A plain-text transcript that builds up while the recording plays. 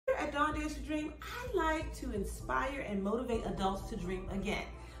DawnDares2Dream, I like to inspire and motivate adults to dream again.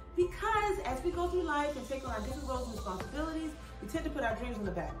 Because as we go through life and take on our different roles and responsibilities, we tend to put our dreams on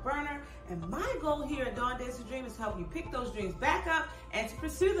the back burner. And my goal here at DawnDares2Dream is to help you pick those dreams back up and to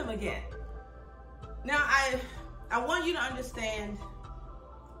pursue them again. Now, I want you to understand,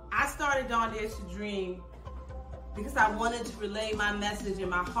 I started DawnDares2Dream because I wanted to relay my message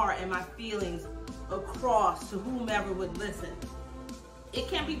and my heart and my feelings across to whomever would listen. It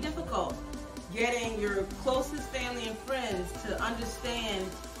can be difficult getting your closest family and friends to understand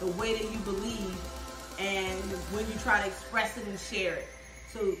the way that you believe and when you try to express it and share it.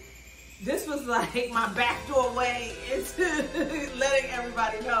 So this was like my backdoor way into letting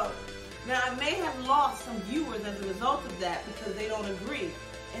everybody know. Now, I may have lost some viewers as a result of that because they don't agree,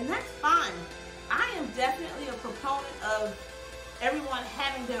 and that's fine. I am definitely a proponent of everyone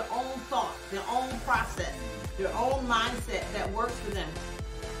having their own thoughts, their own process, their own mindset that works for them.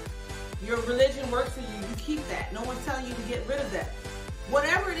 Your religion works for you, you keep that. No one's telling you to get rid of that.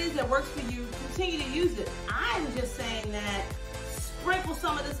 Whatever it is that works for you, continue to use it. I'm just saying that sprinkle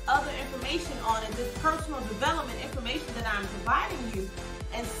some of this other information on it, this personal development information that I'm providing you,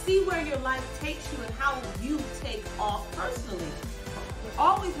 and see where your life takes you and how you take off personally. But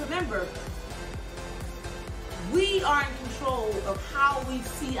always remember, we are in control of how we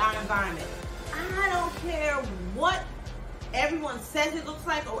see our environment. I don't care what everyone says it looks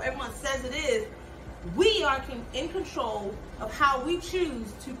like or everyone says it is. We are in control of how we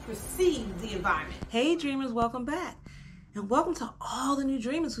choose to perceive the environment. Hey dreamers, welcome back. And welcome to all the new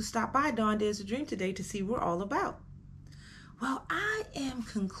dreamers who stopped by DawnDares2Dream today to see what we're all about. Well, I am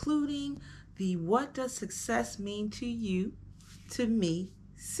concluding the What Does Success Mean to You, to Me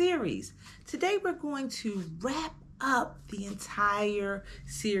series. Today we're going to wrap up the entire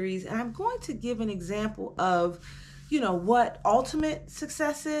series, and I'm going to give an example of what ultimate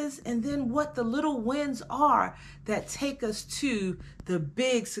success is, and then what the little wins are that take us to the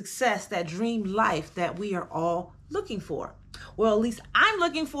big success, that dream life that we are all looking for. Well, at least I'm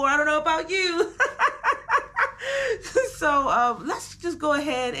looking for. I don't know about you. So let's just go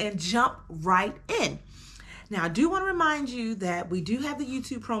ahead and jump right in. Now, I do want to remind you that we do have the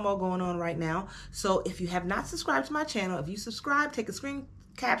YouTube promo going on right now. So if you have not subscribed to my channel, if you subscribe, take a screen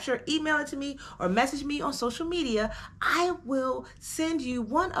capture, email it to me, or message me on social media, I will send you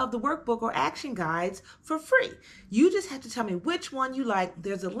one of the workbook or action guides for free. You just have to tell me which one you like.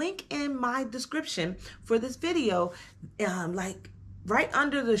 There's a link in my description for this video, like right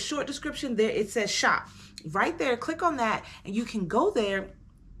under the short description there, it says shop. Right there, click on that, and you can go there,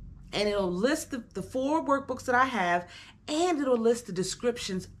 and it'll list the 4 workbooks that I have, and it'll list the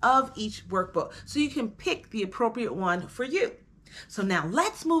descriptions of each workbook, so you can pick the appropriate one for you. So now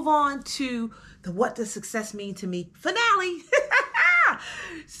let's move on to the What Does Success Mean to Me finale.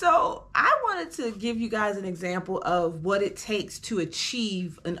 So I wanted to give you guys an example of what it takes to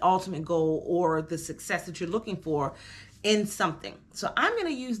achieve an ultimate goal or the success that you're looking for in something. So I'm going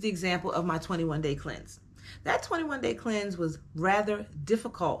to use the example of my 21-day cleanse. That 21-day cleanse was rather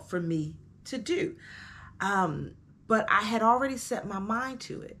difficult for me to do, but I had already set my mind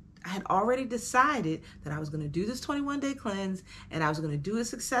to it. I had already decided that I was going to do this 21-day cleanse, and I was going to do it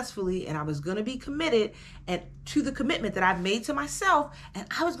successfully, and I was going to be committed and to the commitment that I've made to myself, and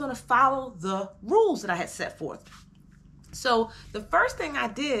I was going to follow the rules that I had set forth. So the first thing I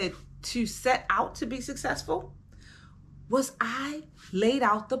did to set out to be successful was I laid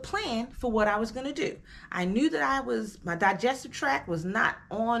out the plan for what I was going to do. I knew that my digestive tract was not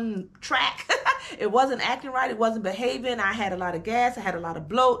on track. It wasn't acting right. It wasn't behaving. I had a lot of gas. I had a lot of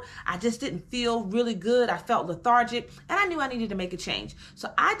bloat. I just didn't feel really good. I felt lethargic, and I knew I needed to make a change.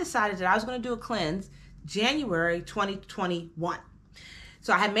 So I decided that I was going to do a cleanse January 2021.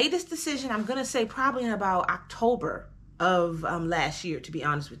 So I had made this decision, I'm going to say probably in about October of last year, to be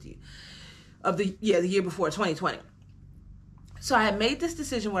honest with you, of the year before, 2020. So I had made this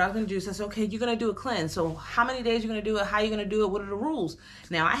decision, what I was going to do. So I said, okay, you're going to do a cleanse. So how many days you're going to do it? How are you going to do it? What are the rules?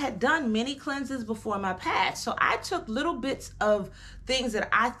 Now, I had done many cleanses before in my past. So I took little bits of things that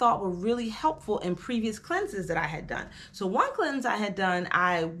I thought were really helpful in previous cleanses that I had done. So one cleanse I had done,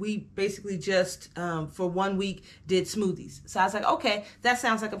 we basically just for 1 week did smoothies. So I was like, okay, that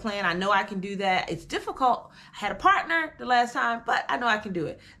sounds like a plan. I know I can do that. It's difficult. I had a partner the last time, but I know I can do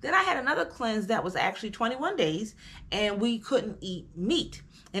it. Then I had another cleanse that was actually 21 days, and we couldn't eat meat.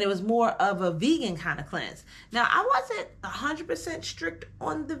 And it was more of a vegan kind of cleanse. Now, I wasn't 100% strict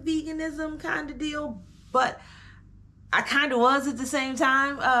on the veganism kind of deal, but I kind of was at the same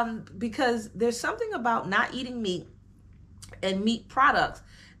time, because there's something about not eating meat and meat products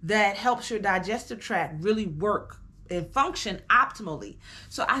that helps your digestive tract really work and function optimally.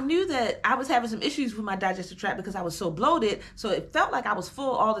 So I knew that I was having some issues with my digestive tract because I was so bloated. So it felt like I was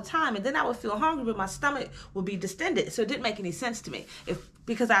full all the time. And then I would feel hungry, but my stomach would be distended. So it didn't make any sense to me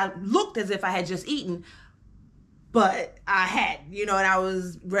because I looked as if I had just eaten, but I hadn't, and I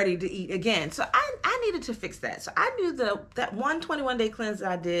was ready to eat again. So I needed to fix that. So I knew that one 21-day cleanse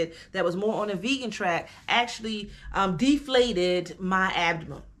that I did that was more on a vegan track actually deflated my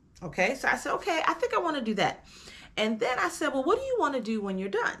abdomen. Okay, so I said, okay, I think I want to do that. And then I said, well, what do you want to do when you're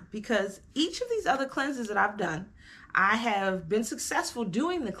done? Because each of these other cleanses that I've done, I have been successful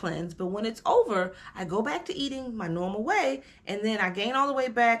doing the cleanse, but when it's over, I go back to eating my normal way, and then I gain all the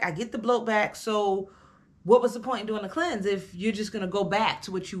weight back, I get the bloat back. So what was the point in doing the cleanse if you're just going to go back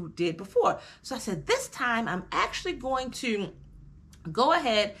to what you did before? So I said, this time I'm actually going to go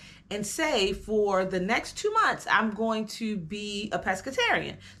ahead and say for the next 2 months, I'm going to be a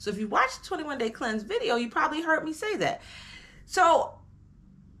pescatarian. So if you watched the 21-day cleanse video, you probably heard me say that. So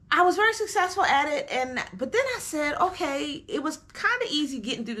I was very successful at it. But then I said, okay, it was kind of easy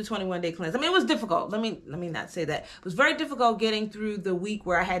getting through the 21-day cleanse. I mean, it was difficult. Let me not say that. It was very difficult getting through the week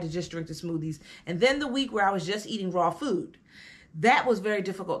where I had to just drink the smoothies. And then the week where I was just eating raw food. That was very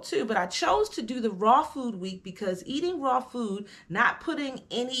difficult too, but I chose to do the raw food week because eating raw food, not putting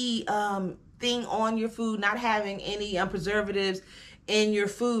any thing on your food, not having any preservatives in your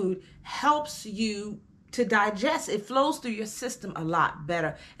food helps you to digest. It flows through your system a lot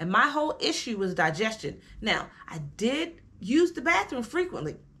better. And my whole issue was digestion. Now, I did use the bathroom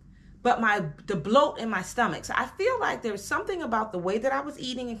frequently, but the bloat in my stomach. So I feel like there was something about the way that I was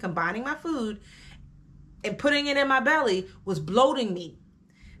eating and combining my food and putting it in my belly was bloating me,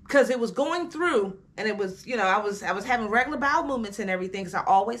 because it was going through, and it was, I was having regular bowel movements and everything, because I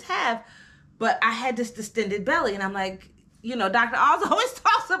always have, but I had this distended belly. And I'm like, Dr. Oz always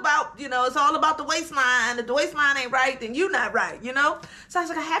talks about, it's all about the waistline. If the waistline ain't right, then you're not right, So I was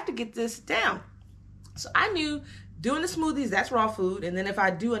like, I have to get this down. So I knew doing the smoothies, that's raw food. And then if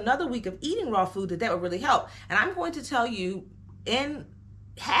I do another week of eating raw food, that would really help. And I'm going to tell you,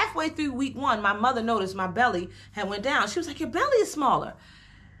 halfway through week 1, my mother noticed my belly had went down. She was like, your belly is smaller.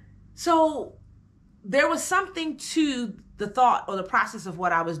 So there was something to the thought or the process of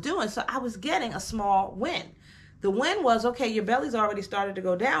what I was doing. So I was getting a small win. The win was, okay, your belly's already started to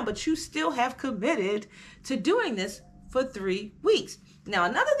go down, but you still have committed to doing this for 3 weeks. Now,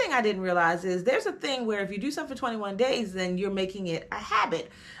 another thing I didn't realize is there's a thing where if you do something for 21 days, then you're making it a habit.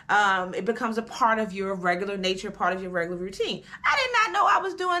 It becomes a part of your regular nature, part of your regular routine. I did not know I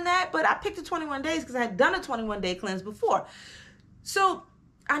was doing that, but I picked the 21 days because I had done a 21-day cleanse before. So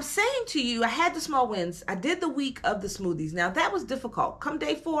I'm saying to you, I had the small wins. I did the week of the smoothies. Now, that was difficult. Come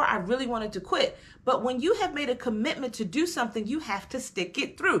day 4, I really wanted to quit. But when you have made a commitment to do something, you have to stick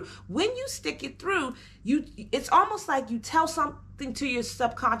it through. When you stick it through, it's almost like you tell something to your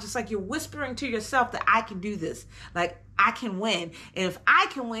subconscious, like you're whispering to yourself that I can do this. Like, I can win. And if I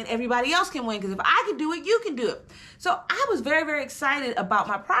can win, everybody else can win. Because if I can do it, you can do it. So I was very, very excited about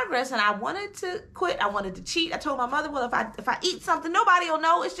my progress, and I wanted to quit. I wanted to cheat. I told my mother, well, if I eat something, nobody will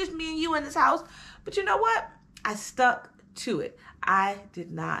know. It's just me and you in this house. But you know what? I stuck to it. I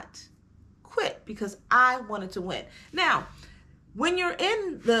did not quit because I wanted to win. Now, when you're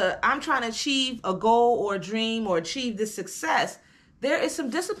in I'm trying to achieve a goal or a dream or achieve this success, there is some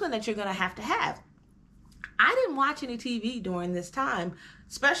discipline that you're going to have. I didn't watch any TV during this time,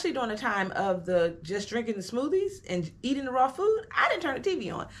 especially during the time of just drinking the smoothies and eating the raw food. I didn't turn the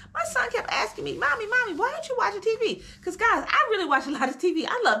TV on. My son kept asking me, Mommy, why aren't you watching TV? Because, guys, I really watch a lot of TV.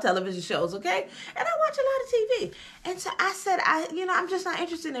 I love television shows, okay? And I watch a lot of TV. And so I said, I'm just not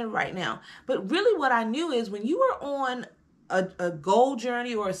interested in it right now. But really what I knew is when you are on a goal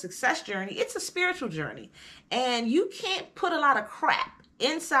journey or a success journey, it's a spiritual journey. And you can't put a lot of crap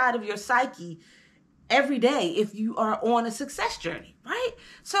inside of your psyche every day if you are on a success journey, right?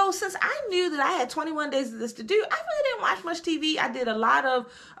 So since I knew that I had 21 days of this to do, I really didn't watch much TV. I did a lot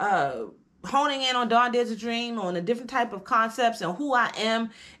of honing in on DawnDares2Dream, on the different type of concepts and who I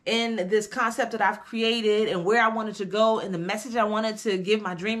am in this concept that I've created and where I wanted to go and the message I wanted to give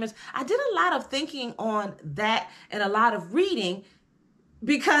my dreamers. I did a lot of thinking on that and a lot of reading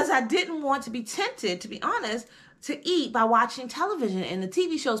because I didn't want to be tempted, to be honest, to eat by watching television and the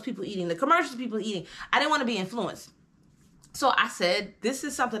TV shows people eating, the commercials people eating. I didn't want to be influenced. So I said, this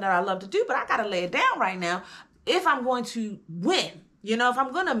is something that I love to do, but I got to lay it down right now if I'm going to win. If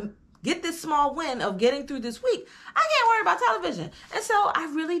I'm going to get this small win of getting through this week, I can't worry about television. And so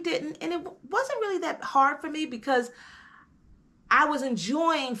I really didn't. And it wasn't really that hard for me because I was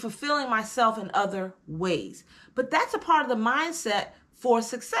enjoying fulfilling myself in other ways. But that's a part of the mindset for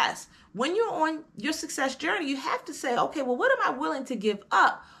success. When you're on your success journey, you have to say, okay, well, what am I willing to give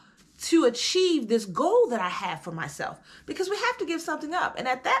up to achieve this goal that I have for myself? Because we have to give something up. And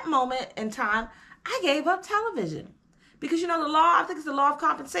at that moment in time, I gave up television. Because, you know, the law, I think it's the law of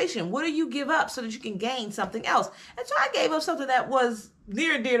compensation. What do you give up so that you can gain something else? And so I gave up something that was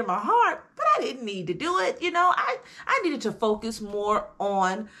near and dear to my heart, but I didn't need to do it. You know, I needed to focus more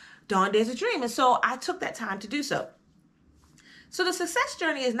on DawnDares2Dream. And so I took that time to do so. So the success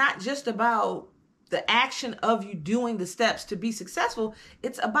journey is not just about the action of you doing the steps to be successful.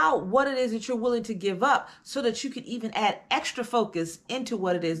 It's about what it is that you're willing to give up so that you can even add extra focus into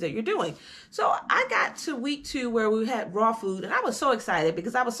what it is that you're doing. So I got to week 2 where we had raw food, and I was so excited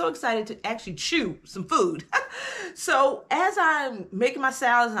because I was so excited to actually chew some food. So as I'm making my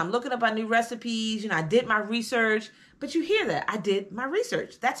salads and I'm looking up my new recipes, you know, I did my research. But you hear that, I did my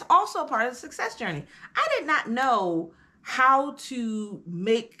research. That's also part of the success journey. I did not know how to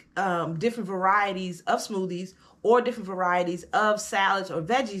make different varieties of smoothies or different varieties of salads or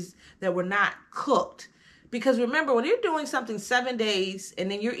veggies that were not cooked. Because remember, when you're doing something 7 days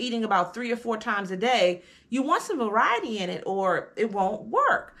and then you're eating about 3 or 4 times a day, you want some variety in it or it won't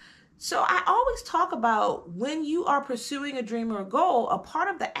work. So I always talk about when you are pursuing a dream or a goal, a part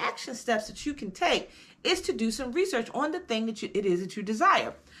of the action steps that you can take is to do some research on the thing that it is that you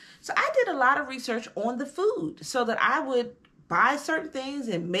desire. So I did a lot of research on the food so that I would buy certain things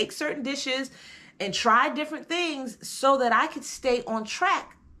and make certain dishes and try different things so that I could stay on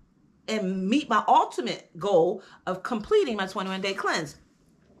track and meet my ultimate goal of completing my 21-day cleanse.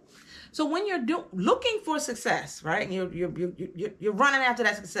 So when you're looking for success, right? And you're running after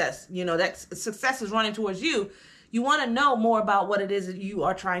that success, you know, that success is running towards you. You want to know more about what it is that you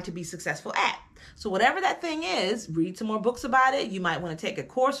are trying to be successful at. So whatever that thing is, read some more books about it. You might want to take a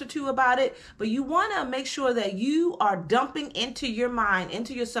course or 2 about it, but you want to make sure that you are dumping into your mind,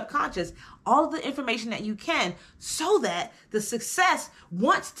 into your subconscious, all of the information that you can so that the success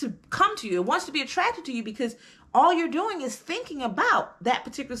wants to come to you. It wants to be attracted to you because all you're doing is thinking about that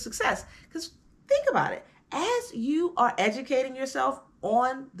particular success. Because think about it. As you are educating yourself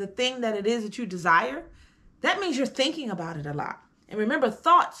on the thing that it is that you desire, that means you're thinking about it a lot. And remember,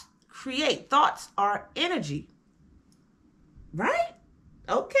 thoughts create. Thoughts are energy, right?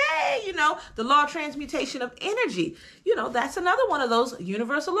 Okay, you know, the law of transmutation of energy. You know, that's another one of those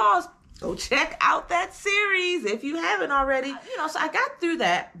universal laws. Go check out that series if you haven't already. You know, so I got through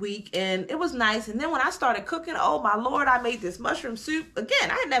that week and it was nice. And then when I started cooking, oh my Lord, I made this mushroom soup.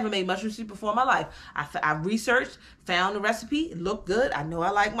 Again, I had never made mushroom soup before in my life. I researched, found the recipe. It looked good. I know I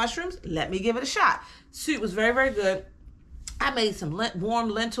like mushrooms. Let me give it a shot. Soup was very, very good. I made some warm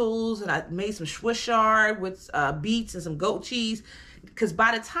lentils and I made some Swiss chard with beets and some goat cheese. Because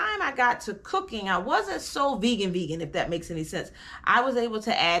by the time I got to cooking, I wasn't so vegan, if that makes any sense. I was able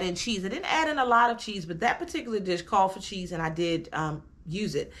to add in cheese. I didn't add in a lot of cheese, but that particular dish called for cheese and I did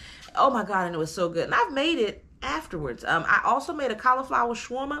use it. Oh my God, and it was so good. And I've made it afterwards. I also made a cauliflower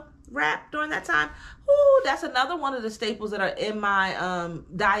shawarma wrap during that time. Ooh, that's another one of the staples that are in my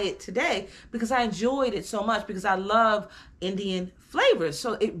diet today because I enjoyed it so much because I love Indian flavors.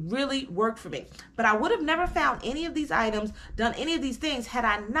 So it really worked for me. But I would have never found any of these items, done any of these things had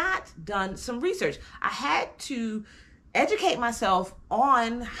I not done some research. I had to educate myself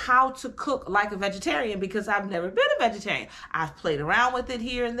on how to cook like a vegetarian because I've never been a vegetarian. I've played around with it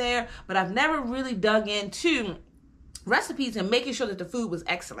here and there, but I've never really dug into recipes and making sure that the food was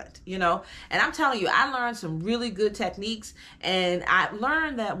excellent, you know. And I'm telling you, I learned some really good techniques, and I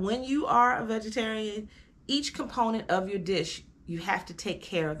learned that when you are a vegetarian, each component of your dish, you have to take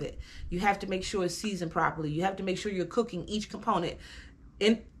care of it. You have to make sure it's seasoned properly. You have to make sure you're cooking each component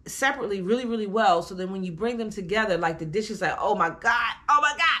in separately really, really well, so then when you bring them together, like the dish is like, oh my God,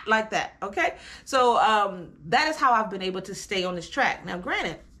 like that, okay? So that is how I've been able to stay on this track. Now,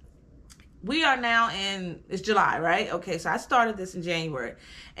 granted, we are now it's July, right? Okay, so I started this in January,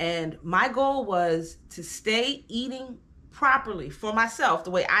 and my goal was to stay eating properly for myself, the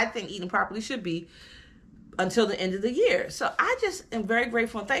way I think eating properly should be, until the end of the year. So I just am very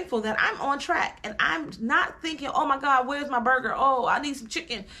grateful and thankful that I'm on track, and I'm not thinking, oh my God, where's my burger? Oh, I need some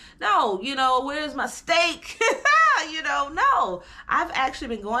chicken. No, you know, where's my steak? You know, no. I've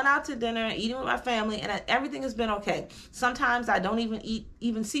actually been going out to dinner and eating with my family, and everything has been okay. Sometimes I don't even eat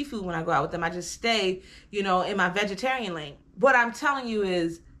seafood when I go out with them. I just stay, you know, in my vegetarian lane. What I'm telling you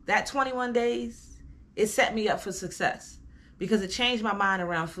is that 21 days, it set me up for success because it changed my mind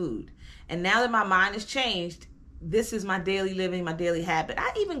around food. And now that my mind has changed, this is my daily living, my daily habit.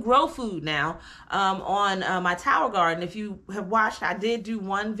 I even grow food now on my tower garden. If you have watched, I did do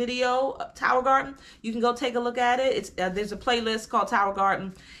one video, Tower Garden. You can go take a look at it. It's there's a playlist called Tower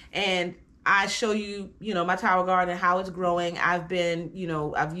Garden, and I show you, my tower garden, how it's growing. I've been,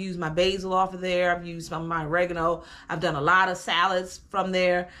 I've used my basil off of there. I've used some of my oregano. I've done a lot of salads from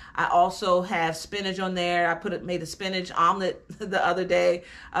there. I also have spinach on there. I made a spinach omelet the other day.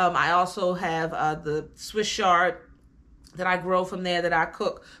 I also have the Swiss chard that I grow from there that I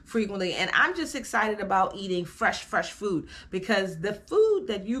cook frequently. And I'm just excited about eating fresh food, because the food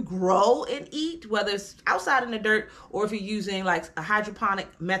that you grow and eat, whether it's outside in the dirt or if you're using like a hydroponic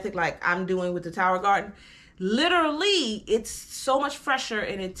method like I'm doing with the tower garden, literally it's so much fresher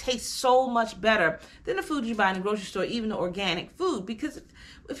and it tastes so much better than the food you buy in the grocery store, even the organic food. Because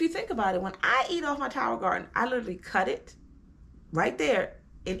if you think about it, when I eat off my tower garden, I literally cut it right there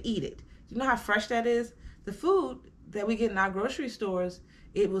and eat it. You know how fresh that is? The food that we get in our grocery stores,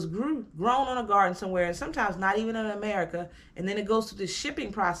 it was grown on a garden somewhere, and sometimes not even in America, and then it goes through the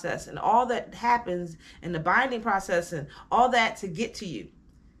shipping process and all that happens, and the binding process and all that to get to you.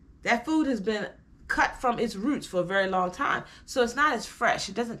 That food has been cut from its roots for a very long time, so it's not as fresh.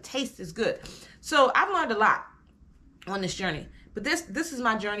 It doesn't taste as good. So I've learned a lot on this journey, but this is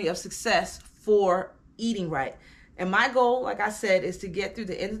my journey of success for eating right. And my goal, like I said, is to get through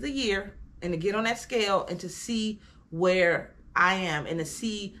the end of the year and to get on that scale and to see where I am and to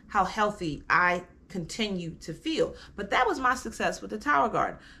see how healthy I continue to feel. But that was my success with the tower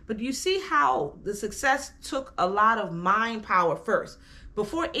garden. But you see how the success took a lot of mind power first.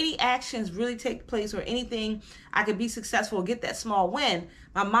 Before any actions really take place or anything, I could be successful or get that small win,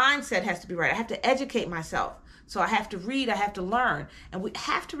 my mindset has to be right. I have to educate myself. So I have to read, I have to learn. And we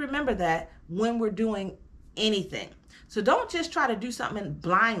have to remember that when we're doing anything. So don't just try to do something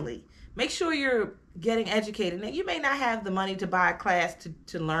blindly. Make sure you're getting educated. Now, you may not have the money to buy a class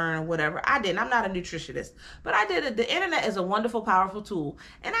to learn or whatever. I didn't. I'm not a nutritionist, but I did it. The internet is a wonderful, powerful tool,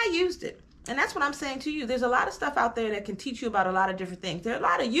 and I used it. And that's what I'm saying to you. There's a lot of stuff out there that can teach you about a lot of different things. There are a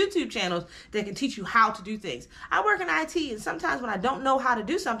lot of YouTube channels that can teach you how to do things. I work in IT, and sometimes when I don't know how to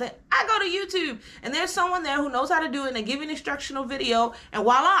do something, I go to YouTube, and there's someone there who knows how to do it, and they give you an instructional video, and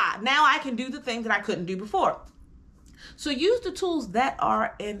voila, now I can do the things that I couldn't do before. So use the tools that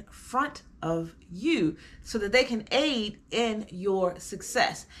are in front of you so that they can aid in your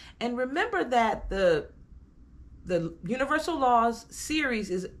success. And remember that the Universal Laws series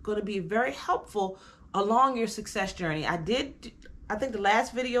is going to be very helpful along your success journey. I think the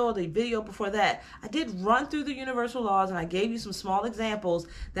last video or the video before that, I did run through the Universal Laws, and I gave you some small examples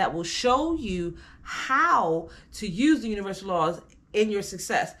that will show you how to use the Universal Laws in your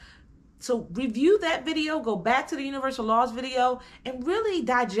success. So review that video, go back to the Universal Laws video, and really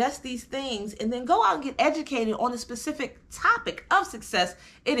digest these things, and then go out and get educated on the specific topic of success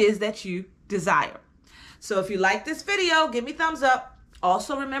it is that you desire. So if you like this video, give me a thumbs up.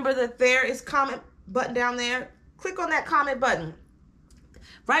 Also remember that there is a comment button down there. Click on that comment button.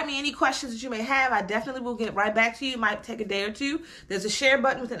 Write me any questions that you may have. I definitely will get right back to you. It might take a day or two. There's a share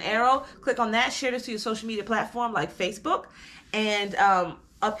button with an arrow. Click on that. Share this to your social media platform like Facebook. And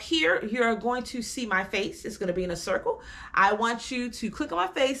up here, you're going to see my face. It's going to be in a circle. I want you to click on my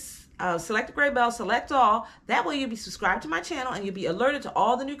face, select the gray bell, select all. That way you'll be subscribed to my channel and you'll be alerted to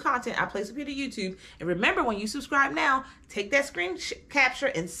all the new content I place up here to YouTube. And remember, when you subscribe now, take that screen capture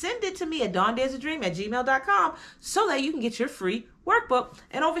and send it to me at DawnDares2Dream@gmail.com so that you can get your free workbook.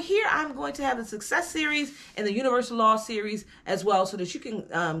 And over here, I'm going to have the success series and the Universal Law series as well, so that you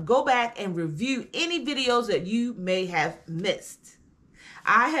can go back and review any videos that you may have missed.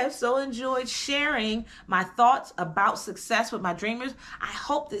 I have so enjoyed sharing my thoughts about success with my dreamers. I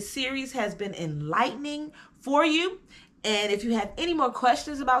hope this series has been enlightening for you. And if you have any more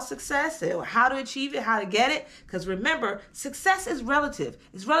questions about success or how to achieve it, how to get it, because remember, success is relative.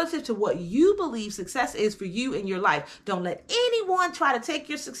 It's relative to what you believe success is for you in your life. Don't let anyone try to take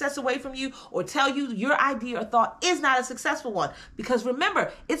your success away from you or tell you your idea or thought is not a successful one. Because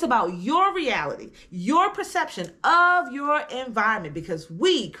remember, it's about your reality, your perception of your environment, because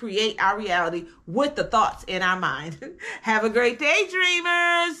we create our reality with the thoughts in our mind. Have a great day,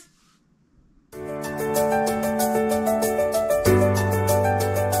 dreamers.